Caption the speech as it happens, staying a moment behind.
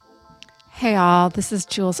Hey all, this is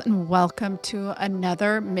Jules and welcome to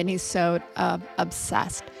another mini-sode of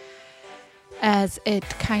Obsessed. As it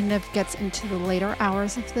kind of gets into the later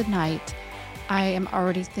hours of the night, I am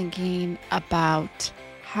already thinking about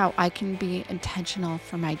how I can be intentional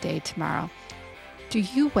for my day tomorrow. Do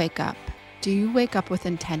you wake up? Do you wake up with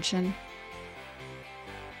intention?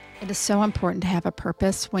 It is so important to have a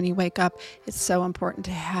purpose when you wake up. It's so important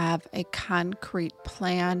to have a concrete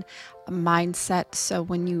plan, a mindset. So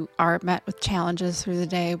when you are met with challenges through the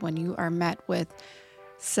day, when you are met with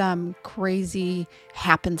some crazy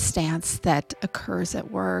happenstance that occurs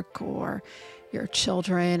at work, or your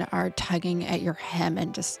children are tugging at your hem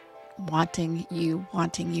and just wanting you,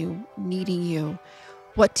 needing you,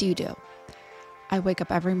 what do? I wake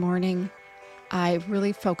up every morning. I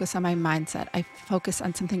really focus on my mindset. I focus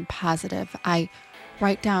on something positive. I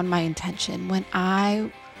write down my intention. When I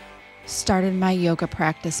started my yoga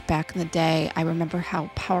practice back in the day, I remember how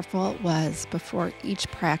powerful it was before each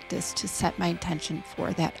practice to set my intention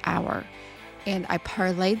for that hour. And I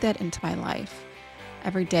parlayed that into my life.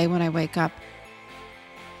 Every day when I wake up,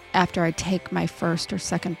 after I take my first or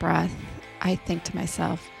second breath, I think to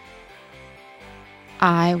myself,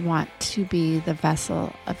 I want to be the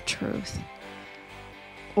vessel of truth,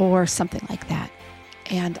 or something like that.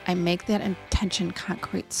 And I make that intention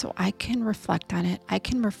concrete so I can reflect on it. I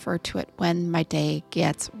can refer to it when my day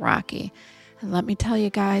gets rocky. And let me tell you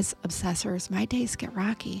guys, obsessors, my days get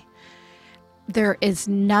rocky. There is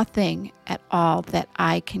nothing at all that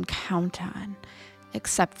I can count on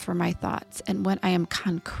except for my thoughts. And when I am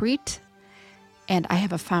concrete and I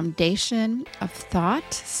have a foundation of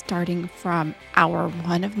thought starting from hour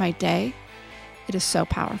one of my day, it is so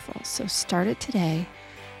powerful. So start it today.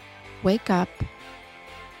 Wake up,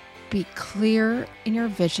 be clear in your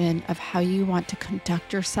vision of how you want to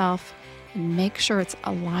conduct yourself, and make sure it's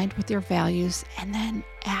aligned with your values, and then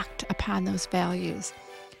act upon those values.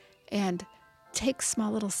 And take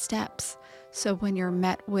small little steps. So when you're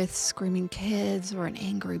met with screaming kids or an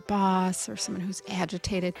angry boss or someone who's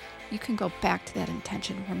agitated, you can go back to that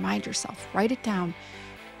intention. Remind yourself, write it down,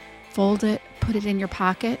 fold it, put it in your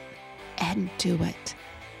pocket, and do it.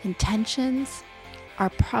 Intentions are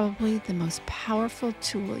probably the most powerful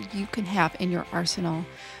tool you can have in your arsenal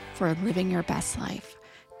for living your best life.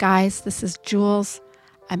 Guys, this is Jules.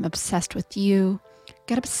 I'm obsessed with you.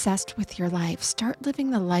 Get obsessed with your life. Start living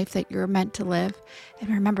the life that you're meant to live. And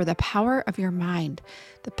remember, the power of your mind,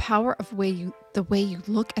 the power of the way you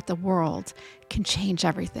look at the world can change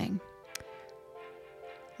everything.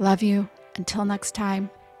 Love you. Until next time,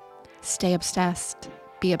 stay obsessed,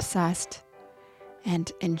 be obsessed,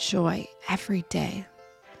 and enjoy every day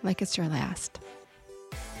like it's your last.